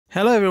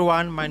Hello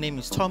everyone, my name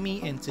is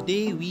Tommy and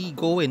today we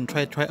go and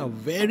try a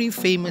very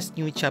famous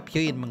new chap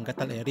here in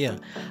Manggatal area.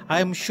 I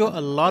am sure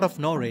a lot of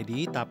know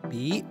already,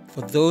 tapi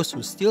for those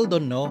who still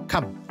don't know,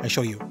 come, I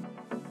show you.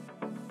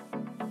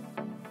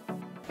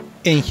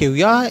 And here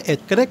we are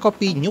at Kedai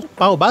Kopi Nyuk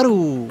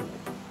Baru.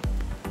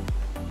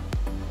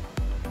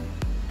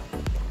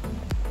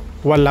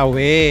 Walao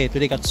eh,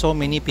 today got so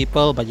many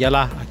people, but yeah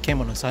lah, I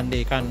came on a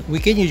Sunday kan.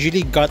 Weekend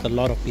usually got a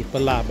lot of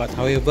people lah, but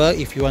however,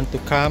 if you want to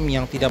come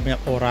yang tidak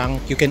banyak orang,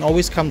 you can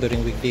always come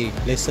during weekday,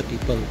 lesser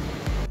people.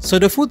 So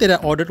the food that I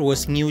ordered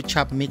was new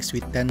chap mixed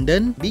with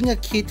tendon. Being a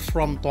kid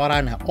from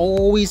Tuaran, I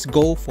always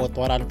go for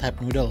Tuaran type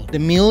noodle. The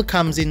meal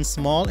comes in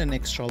small and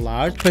extra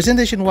large.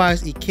 Presentation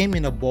wise, it came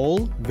in a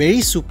bowl,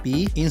 very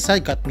soupy.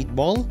 Inside got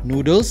meatball,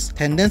 noodles,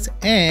 tendons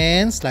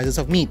and slices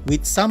of meat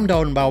with some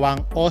daun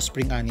bawang or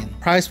spring onion.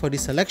 Price for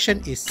this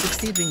selection is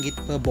 60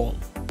 ringgit per bowl.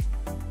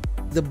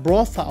 The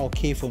broth are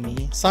okay for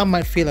me. Some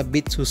might feel a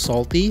bit too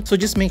salty, so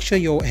just make sure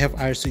you have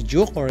air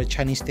sujuk or a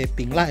Chinese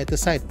tapping lah at the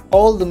side.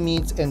 All the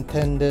meats and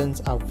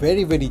tendons are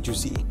very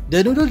juicy.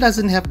 The noodle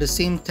doesn't have the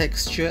same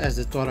texture as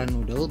the Tuaran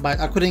noodle, but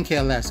I couldn't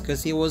care less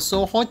because it was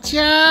so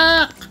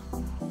hotchak.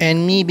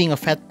 And me being a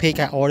fat pig,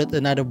 I ordered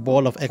another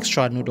bowl of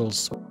extra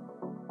noodles.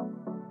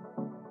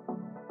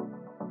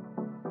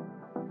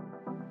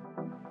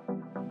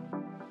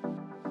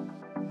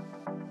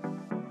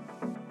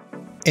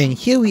 And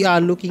here we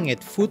are looking at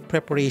food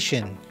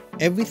preparation.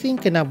 Everything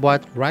kena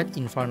buat right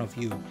in front of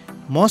you.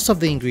 Most of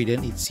the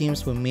ingredients it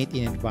seems were made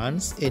in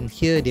advance, and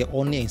here they're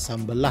only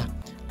ensemble lah.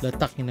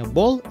 Letak in a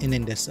bowl and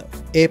then they serve.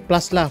 A+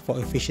 lah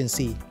for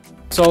efficiency.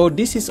 So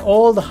this is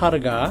all the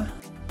harga.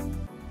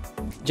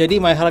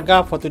 Jadi my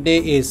harga for today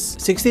is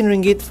 16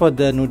 ringgit for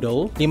the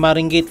noodle, 5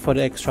 ringgit for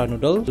the extra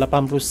noodle,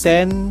 80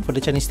 sen for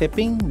the Chinese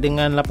tapping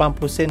dengan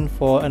 80 sen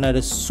for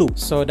another soup.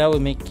 So that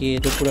will make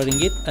it 20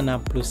 ringgit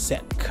 60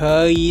 sen.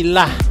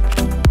 Kailah.